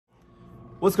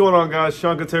What's going on, guys?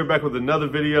 Seancutshair back with another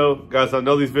video. Guys, I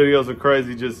know these videos are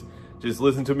crazy, just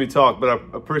listen to me talk, but I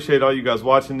appreciate all you guys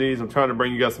watching these. I'm trying to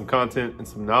bring you guys some content and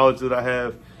some knowledge that I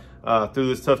have through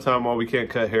this tough time while we can't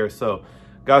cut hair. So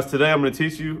guys, today I'm going to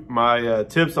teach you my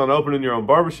tips on opening your own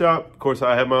barbershop. Of course,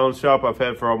 I have my own shop I've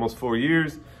had for almost 4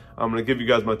 years. I'm going to give you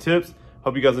guys my tips.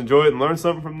 Hope you guys enjoy it and learn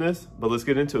something from this, but let's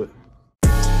get into it.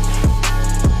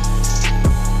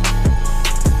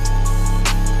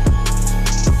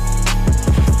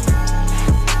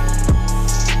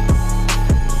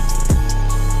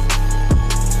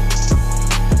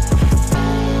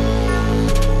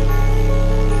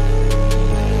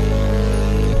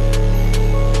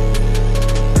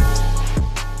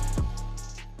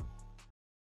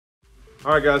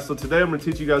 All right, guys, so today I'm going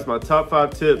to teach you guys my top 5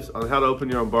 tips on how to open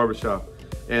your own barbershop.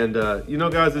 And you know,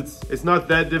 guys, it's not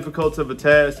that difficult of a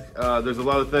task. There's a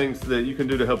lot of things that you can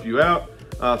do to help you out.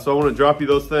 So I want to drop you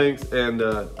those things. And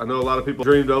I know a lot of people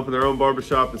dream to open their own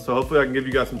barbershop. And so hopefully I can give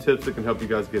you guys some tips that can help you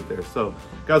guys get there. So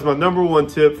guys, my number 1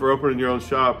 tip for opening your own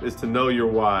shop is to know your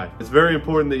why. It's very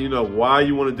important that you know why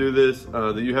you want to do this,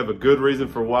 that you have a good reason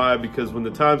for why, because when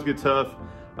the times get tough,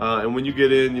 and when you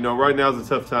get in, you know, right now is a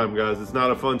tough time, guys. It's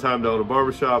not a fun time to own a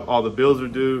barbershop. All the bills are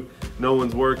due. No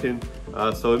one's working.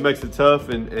 So it makes it tough.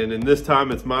 And in this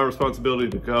time, it's my responsibility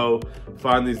to go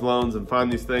find these loans and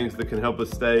find these things that can help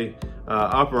us stay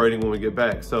operating when we get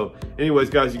back. So anyways,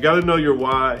 guys, you got to know your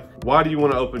why. Why do you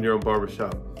want to open your own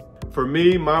barbershop? For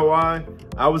me, my why,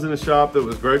 I was in a shop that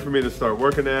was great for me to start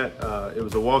working at. It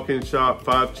was a walk-in shop,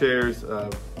 5 chairs,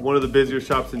 one of the busier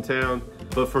shops in town.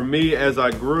 But for me, as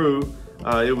I grew,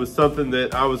 it was something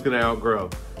that I was going to outgrow.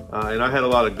 And I had a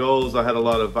lot of goals. I had a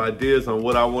lot of ideas on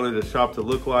what I wanted a shop to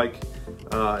look like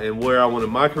and where I wanted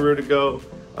my career to go.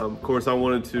 Of course, I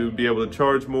wanted to be able to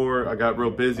charge more. I got real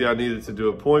busy. I needed to do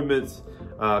appointments.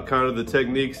 Kind of the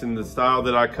techniques and the style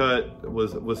that I cut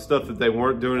was stuff that they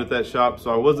weren't doing at that shop.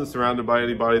 So I wasn't surrounded by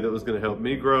anybody that was going to help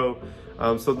me grow.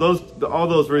 So all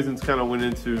those reasons kind of went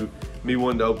into me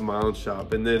wanting to open my own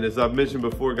shop. And then, as I've mentioned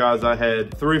before, guys, I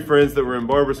had 3 friends that were in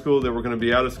barber school that were going to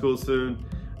be out of school soon,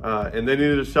 and they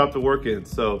needed a shop to work in.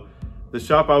 So the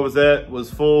shop I was at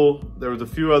was full. There was a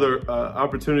few other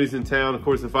opportunities in town. Of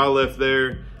course, if I left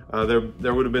there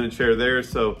would have been a chair there.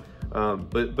 So,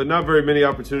 but not very many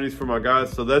opportunities for my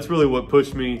guys. So that's really what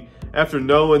pushed me. After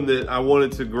knowing that I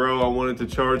wanted to grow, I wanted to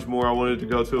charge more, I wanted to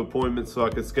go to appointments so I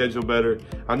could schedule better.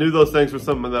 I knew those things were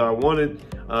something that I wanted.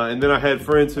 And then I had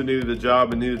friends who needed a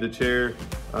job and needed a chair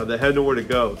that had nowhere to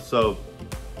go. So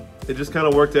it just kind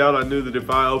of worked out. I knew that if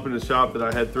I opened a shop that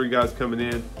I had 3 guys coming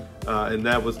in and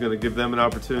that was going to give them an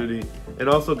opportunity. And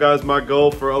also, guys, my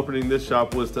goal for opening this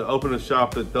shop was to open a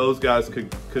shop that those guys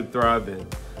could thrive in.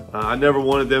 I never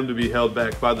wanted them to be held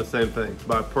back by the same things,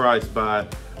 by price, by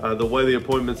the way the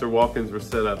appointments or walk-ins were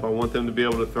set up. I want them to be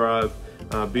able to thrive,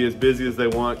 be as busy as they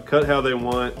want, cut how they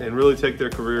want, and really take their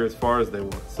career as far as they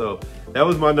want. So that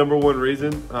was my number 1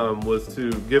 reason, was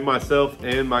to give myself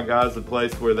and my guys a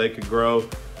place where they could grow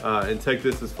and take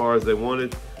this as far as they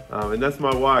wanted. And that's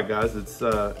my why, guys.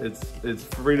 It's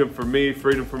freedom for me,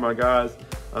 freedom for my guys.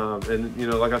 And you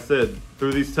know, like I said,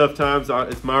 through these tough times,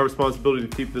 it's my responsibility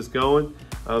to keep this going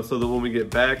so that when we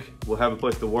get back, we'll have a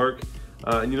place to work.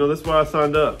 And you know, that's why I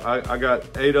signed up. I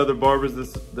got 8 other barbers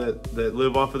that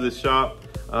live off of this shop.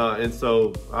 And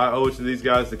so I owe it to these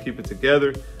guys to keep it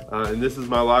together. And this is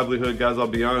my livelihood, guys. I'll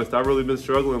be honest, I've really been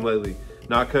struggling lately.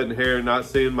 Not cutting hair, not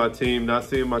seeing my team, not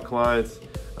seeing my clients.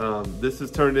 This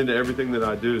has turned into everything that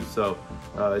I do. So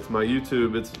it's my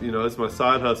YouTube, it's my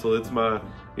side hustle. It's my,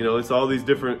 it's all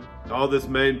this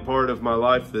main part of my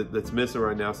life that's missing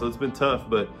right now. So it's been tough,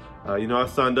 but I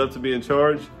signed up to be in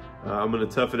charge. I'm going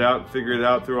to tough it out and figure it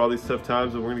out through all these tough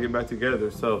times, and we're going to get back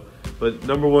together. So, but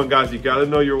number 1, guys, you got to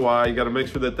know your why. You got to make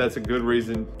sure that that's a good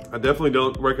reason. I definitely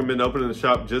don't recommend opening a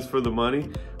shop just for the money,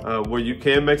 where you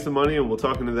can make some money, and we'll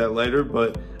talk into that later.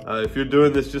 But if you're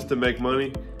doing this just to make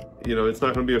money, it's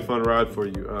not going to be a fun ride for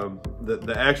you.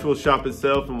 The actual shop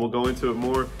itself, and we'll go into it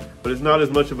more, but it's not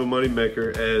as much of a money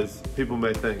maker as people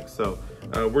may think. So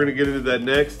we're going to get into that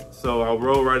next. So I'll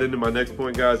roll right into my next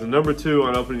point, guys. And number 2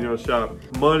 on opening your own shop: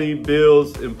 money,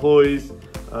 bills, employees.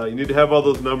 You need to have all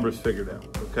those numbers figured out.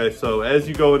 Okay, so as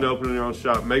you go into opening your own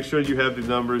shop, make sure you have the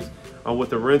numbers on what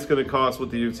the rent's going to cost,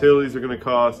 what the utilities are going to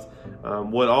cost,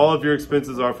 what all of your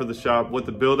expenses are for the shop, what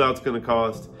the build out's going to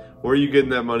cost, where are you getting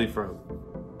that money from.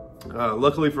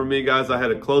 Luckily for me, guys, I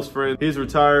had a close friend. He's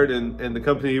retired, and the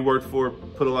company he worked for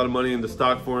put a lot of money into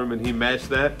stock for him, and he matched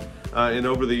that. And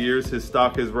over the years, his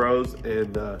stock has rose,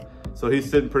 and so he's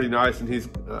sitting pretty nice. And he's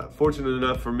fortunate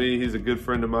enough for me, he's a good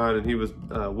friend of mine, and he was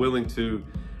willing to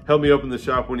helped me open the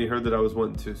shop when he heard that I was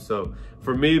wanting to. So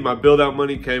for me, my build out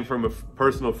money came from a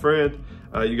personal friend.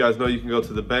 You guys know you can go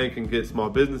to the bank and get small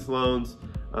business loans.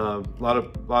 A lot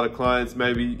of clients,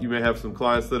 maybe you may have some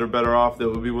clients that are better off that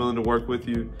would be willing to work with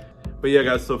you. But yeah,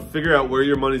 guys, so figure out where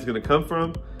your money's gonna come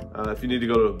from. If you need to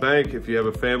go to a bank, if you have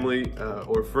a family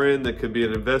or a friend that could be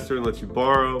an investor and let you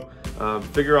borrow,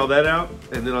 figure all that out.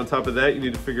 And then on top of that, you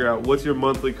need to figure out what's your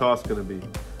monthly cost gonna be.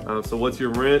 So what's your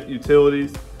rent,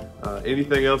 utilities,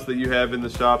 anything else that you have in the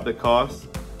shop that costs,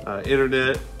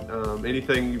 internet,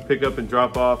 anything you pick up and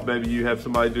drop off, maybe you have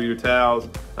somebody do your towels,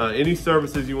 any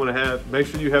services you wanna have, make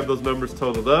sure you have those numbers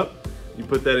totaled up. You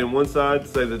put that in one side,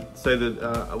 say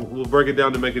that we'll break it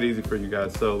down to make it easy for you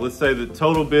guys. So let's say the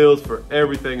total bills for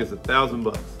everything is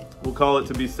 $1,000. We'll call it,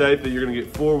 to be safe, that you're gonna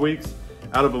get 4 weeks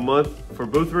out of a month for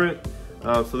booth rent.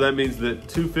 So that means that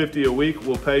 $250 a week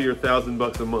will pay your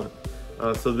 $1,000 a month.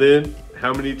 So then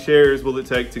how many chairs will it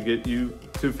take to get you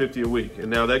 $250 a week? And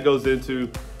now that goes into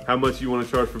how much you wanna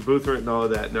charge for booth rent and all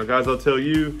of that. Now guys, I'll tell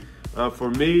you,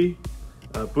 for me,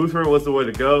 booth rent was the way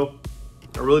to go.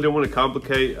 I really didn't want to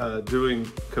complicate doing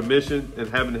commission and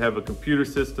having to have a computer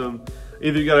system.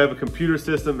 Either you got to have a computer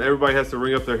system, everybody has to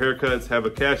ring up their haircuts, have a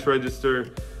cash register.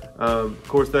 Of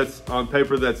course, that's on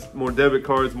paper, that's more debit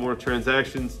cards, more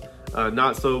transactions,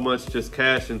 not so much just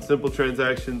cash and simple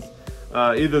transactions.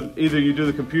 Either you do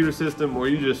the computer system or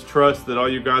you just trust that all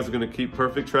you guys are going to keep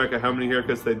perfect track of how many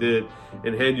haircuts they did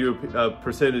and hand you a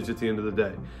percentage at the end of the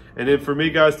day. And then for me,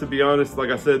 guys, to be honest, like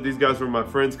I said, these guys were my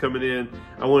friends coming in.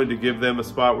 I wanted to give them a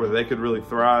spot where they could really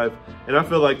thrive. And I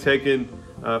feel like taking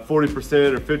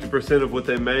 40% or 50% of what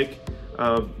they make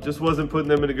just wasn't putting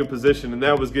them in a good position. And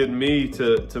that was getting me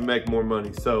to make more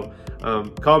money. So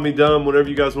call me dumb, whatever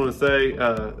you guys want to say.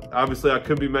 Obviously, I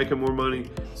could be making more money.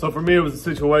 So for me, it was a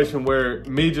situation where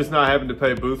me just not having to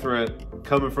pay booth rent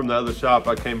coming from the other shop.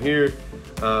 I came here.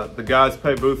 The guys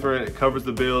pay booth rent, it covers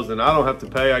the bills, and I don't have to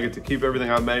pay. I get to keep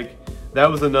everything I make. That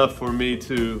was enough for me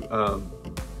to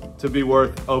be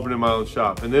worth opening my own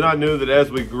shop. And then I knew that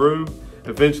as we grew,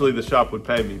 eventually the shop would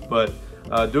pay me. But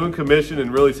doing commission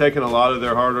and really taking a lot of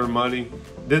their hard-earned money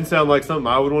didn't sound like something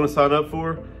I would want to sign up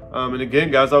for. And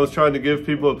again, guys, I was trying to give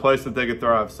people a place that they could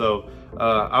thrive. So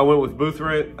I went with booth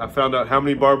rent. I found out how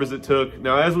many barbers it took.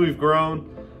 Now, as we've grown,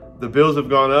 the bills have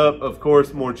gone up. Of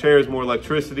course, more chairs, more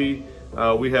electricity.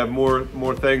 We have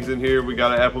more things in here. We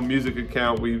got an Apple Music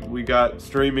account. We got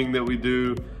streaming that we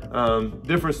do,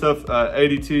 different stuff,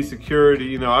 ADT security.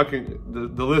 You know,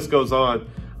 the list goes on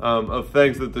of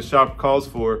things that the shop calls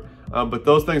for. But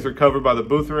those things are covered by the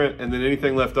booth rent, and then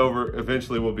anything left over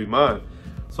eventually will be mine.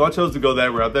 So I chose to go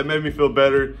that route. That made me feel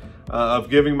better of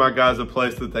giving my guys a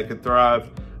place that they could thrive,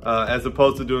 as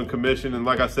opposed to doing commission. And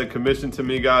like I said, commission to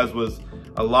me, guys, was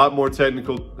a lot more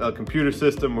technical. Computer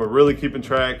system, we're really keeping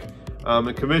track.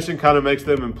 And commission kind of makes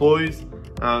them employees.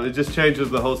 It just changes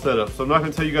the whole setup. So I'm not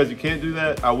gonna tell you guys you can't do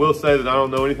that. I will say that I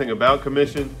don't know anything about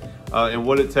commission and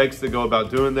what it takes to go about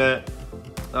doing that.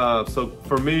 So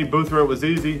for me, booth rent was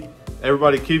easy.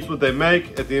 Everybody keeps what they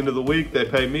make. At the end of the week, they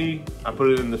pay me. I put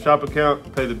it in the shop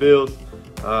account, pay the bills,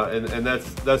 and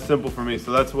that's simple for me.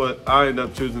 So that's what I end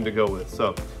up choosing to go with.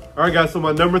 So, all right, guys, so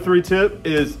my number 3 tip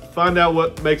is find out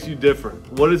what makes you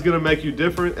different. What is gonna make you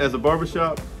different as a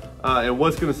barbershop? And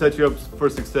what's gonna set you up for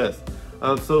success.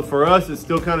 So for us, it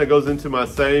still kind of goes into my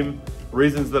same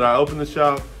reasons that I opened the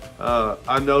shop.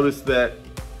 I noticed that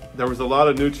there was a lot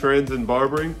of new trends in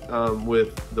barbering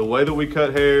with the way that we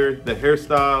cut hair, the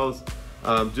hairstyles,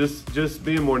 just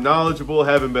being more knowledgeable,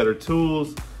 having better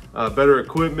tools, better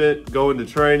equipment, going to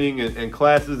training and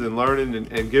classes and learning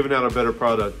and giving out a better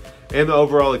product, and the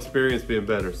overall experience being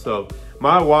better. So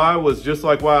my why was just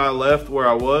like why I left where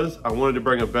I was. I wanted to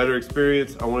bring a better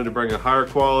experience. I wanted to bring a higher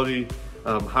quality,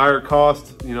 higher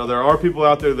cost. You know, there are people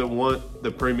out there that want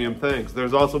the premium things.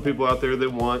 There's also people out there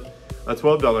that want a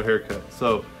 $12 haircut.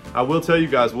 So I will tell you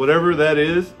guys, whatever that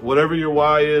is, whatever your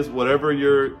why is, whatever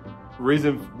your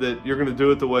reason that you're gonna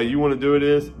do it the way you wanna do it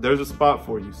is, there's a spot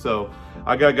for you. So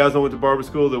I got guys that went to barber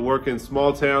school that work in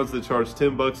small towns that charge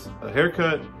 10 bucks a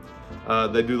haircut.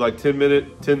 They do like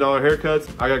 10-minute, $10 haircuts.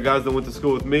 I got guys that went to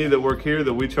school with me that work here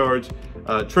that we charge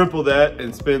triple that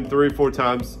and spend 3 or 4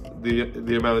 times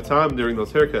the amount of time during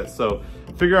those haircuts. So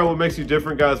figure out what makes you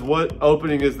different, guys. What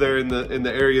opening is there in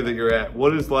the area that you're at?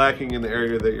 What is lacking in the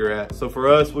area that you're at? So for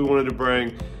us, we wanted to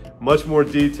bring much more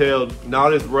detailed,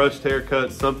 not as rushed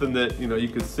haircuts, something that, you know, you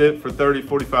could sit for 30,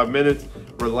 45 minutes,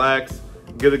 relax,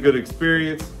 get a good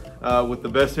experience. with the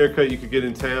best haircut you could get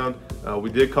in town. We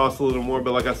did cost a little more,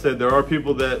 but like I said, there are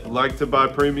people that like to buy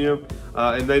premium,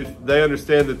 and they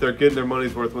understand that they're getting their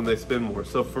money's worth when they spend more.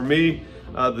 So for me,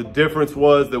 the difference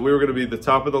was that we were gonna be the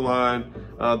top of the line,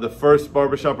 the first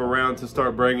barbershop around to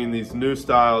start bringing these new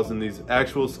styles and these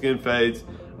actual skin fades,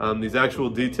 these actual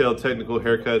detailed technical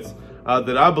haircuts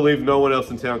that I believe no one else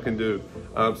in town can do.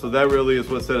 So that really is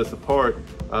what set us apart.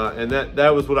 And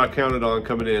that was what I counted on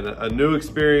coming in. A new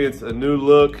experience, a new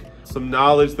look, some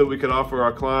knowledge that we could offer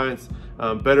our clients,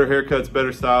 better haircuts,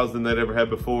 better styles than they'd ever had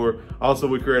before. Also,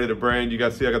 we created a brand. You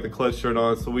guys see I got the Klutch shirt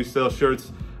on, so we sell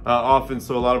shirts often,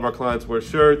 so a lot of our clients wear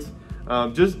shirts.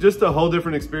 Just a whole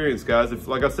different experience, guys. If,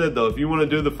 like I said though, if you want to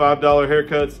do the $5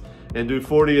 haircuts and do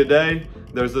 40 a day,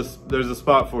 there's a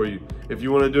spot for you. If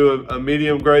you want to do a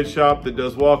medium grade shop that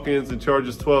does walk-ins and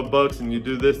charges 12 bucks and you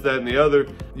do this, that, and the other,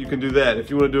 you can do that. If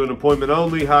you want to do an appointment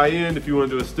only, high end, if you want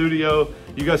to do a studio,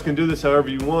 you guys can do this however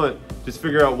you want. Just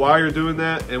figure out why you're doing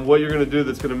that and what you're going to do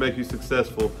that's going to make you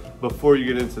successful before you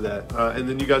get into that. And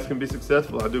then you guys can be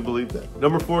successful. I do believe that.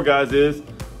 Number 4, guys, is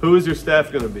who is your staff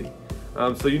going to be?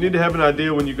 So you need to have an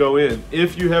idea when you go in.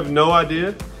 If you have no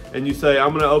idea and you say, I'm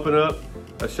going to open up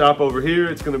a shop over here,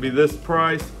 it's going to be this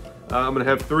price, I'm going to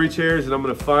have 3 chairs and I'm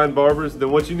going to find barbers,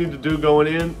 then what you need to do going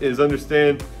in is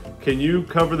understand, can you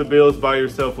cover the bills by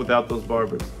yourself without those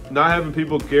barbers? Not having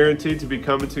people guaranteed to be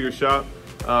coming to your shop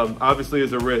obviously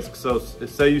is a risk. So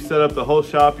say you set up the whole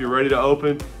shop, you're ready to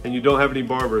open, and you don't have any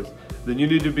barbers, then you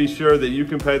need to be sure that you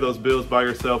can pay those bills by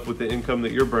yourself with the income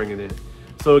that you're bringing in.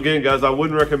 So again, guys, I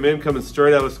wouldn't recommend coming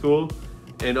straight out of school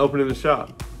and opening the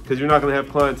shop, because you're not going to have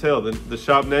clientele. The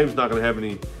shop name's not going to have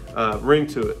any ring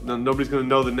to it. Nobody's going to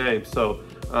know the name. So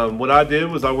what I did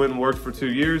was I went and worked for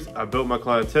 2 years. I built my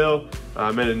clientele.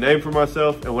 I made a name for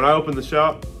myself. And when I opened the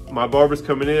shop, my barbers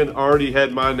coming in already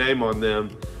had my name on them,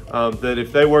 that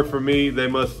if they work for me, they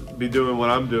must be doing what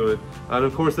I'm doing. And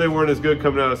of course, they weren't as good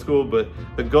coming out of school, but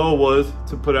the goal was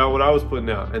to put out what I was putting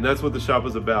out. And that's what the shop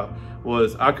was about,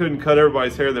 was I couldn't cut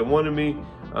everybody's hair that wanted me.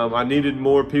 I needed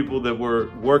more people that were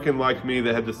working like me,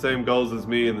 that had the same goals as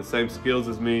me and the same skills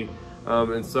as me.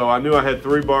 And so I knew I had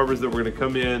 3 barbers that were going to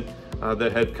come in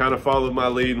that had kind of followed my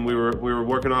lead, and we were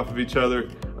working off of each other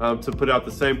to put out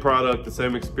the same product, the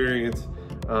same experience.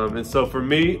 And so for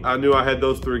me, I knew I had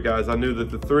those 3 guys. I knew that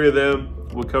the 3 of them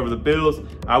would cover the bills.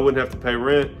 I wouldn't have to pay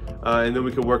rent, and then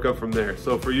we could work up from there.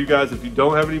 So for you guys, if you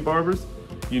don't have any barbers,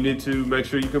 you need to make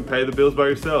sure you can pay the bills by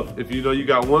yourself. If you know you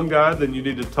got 1 guy, then you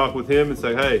need to talk with him and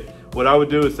say, hey, what I would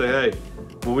do is say, hey,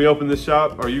 when we open this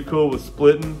shop, are you cool with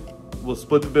splitting? We'll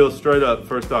split the bills straight up.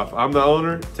 First off, I'm the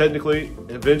owner. Technically,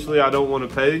 eventually I don't want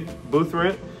to pay booth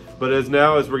rent, but as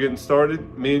we're getting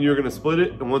started, me and you are going to split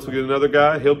it. And once we get another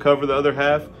guy, he'll cover the other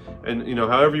half, and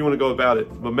however you want to go about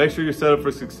it. But make sure you're set up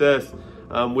for success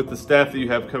with the staff that you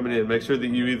have coming in. Make sure that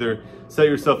you either set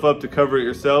yourself up to cover it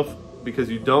yourself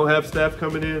because you don't have staff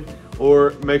coming in,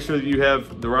 or make sure that you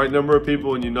have the right number of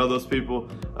people and you know those people,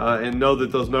 and know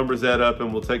that those numbers add up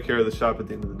and will take care of the shop at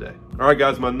the end of the day. All right,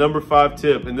 guys, my number 5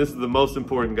 tip, and this is the most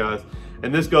important, guys,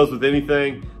 and this goes with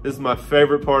anything. This is my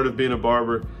favorite part of being a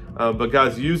barber, but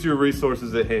guys, use your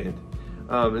resources at hand.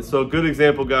 And so a good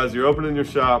example, guys, you're opening your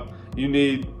shop, you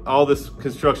need all this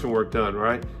construction work done,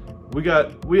 right?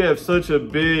 We have such a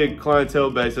big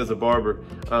clientele base as a barber.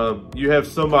 You have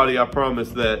somebody, I promise,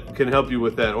 that can help you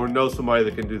with that, or know somebody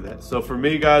that can do that. So for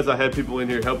me, guys, I had people in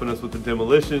here helping us with the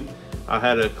demolition. I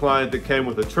had a client that came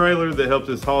with a trailer that helped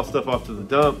us haul stuff off to the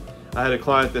dump. I had a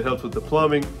client that helps with the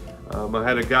plumbing. I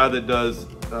had a guy that does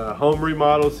home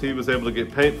remodels. He was able to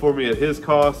get paint for me at his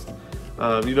cost.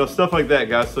 Stuff like that,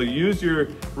 guys. So use your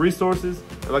resources.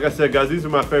 And like I said, guys, these are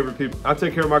my favorite people. I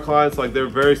take care of my clients like they're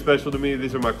very special to me.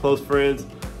 These are my close friends.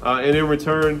 And in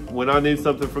return, when I need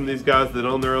something from these guys that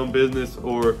own their own business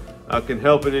or can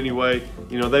help in any way,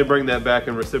 they bring that back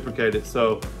and reciprocate it.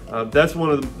 So that's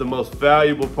one of the most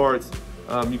valuable parts.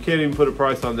 You can't even put a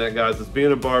price on that, guys. It's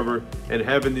being a barber and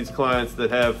having these clients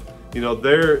that have,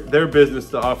 their business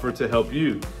to offer to help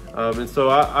you. And so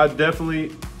I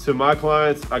definitely, to my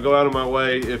clients, I go out of my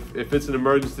way. If it's an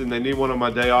emergency and they need one on my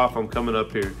day off, I'm coming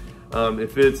up here.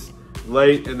 If it's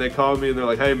late and they call me and they're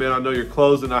like, hey man, I know you're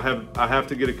closing, I have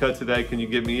to get a cut today, can you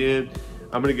get me in?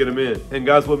 I'm gonna get them in. And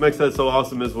guys, what makes that so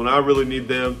awesome is when I really need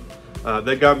them,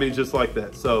 they got me just like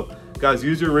that. So guys,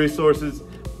 use your resources.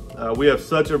 We have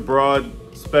such a broad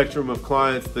spectrum of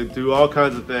clients that do all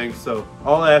kinds of things. So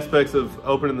all aspects of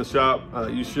opening the shop,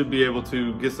 you should be able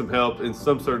to get some help in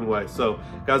some certain way. So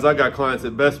guys, I got clients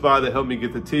at Best Buy that helped me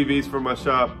get the TVs for my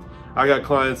shop. I got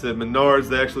clients at Menards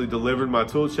that actually delivered my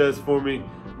tool chest for me.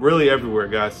 Really everywhere,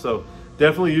 guys. So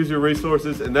definitely use your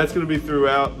resources, and that's going to be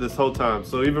throughout this whole time.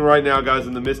 So even right now, guys,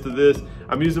 in the midst of this,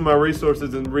 I'm using my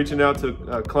resources and reaching out to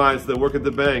clients that work at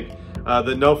the bank,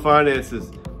 that know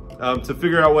finances, to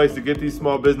figure out ways to get these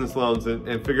small business loans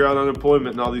and figure out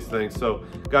unemployment and all these things. So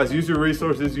guys, use your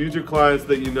resources, use your clients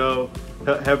that you know,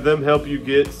 have them help you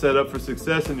get set up for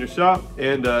success in your shop,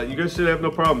 and you guys should have no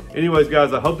problem. Anyways,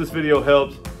 guys, I hope this video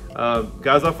helped.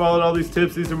 Guys, I followed all these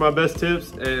tips. These are my best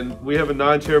tips, and we have a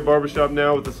 9-chair barbershop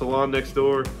now with a salon next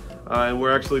door, and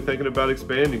we're actually thinking about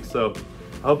expanding. So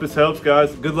I hope this helps,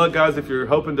 guys. Good luck, guys, if you're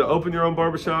hoping to open your own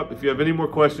barbershop. If you have any more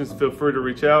questions, feel free to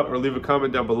reach out or leave a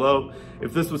comment down below.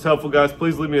 If this was helpful, guys,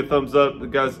 please leave me a thumbs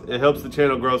up. Guys, it helps the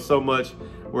channel grow so much.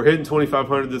 We're hitting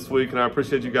 2,500 this week, and I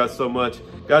appreciate you guys so much.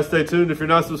 Guys, stay tuned. If you're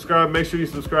not subscribed, make sure you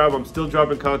subscribe. I'm still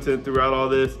dropping content throughout all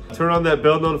this. Turn on that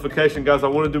bell notification, guys. I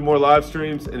want to do more live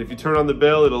streams, and if you turn on the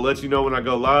bell, it'll let you know when I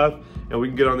go live, and we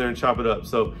can get on there and chop it up.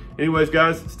 So anyways,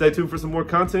 guys, stay tuned for some more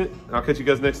content. I'll catch you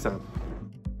guys next time.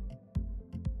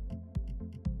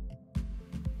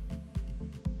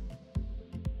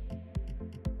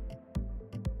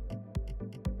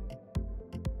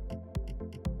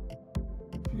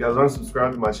 If you guys aren't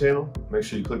subscribed to my channel, make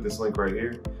sure you click this link right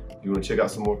here. If you want to check out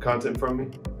some more content from me,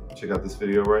 check out this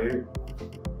video right here.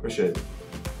 Appreciate it.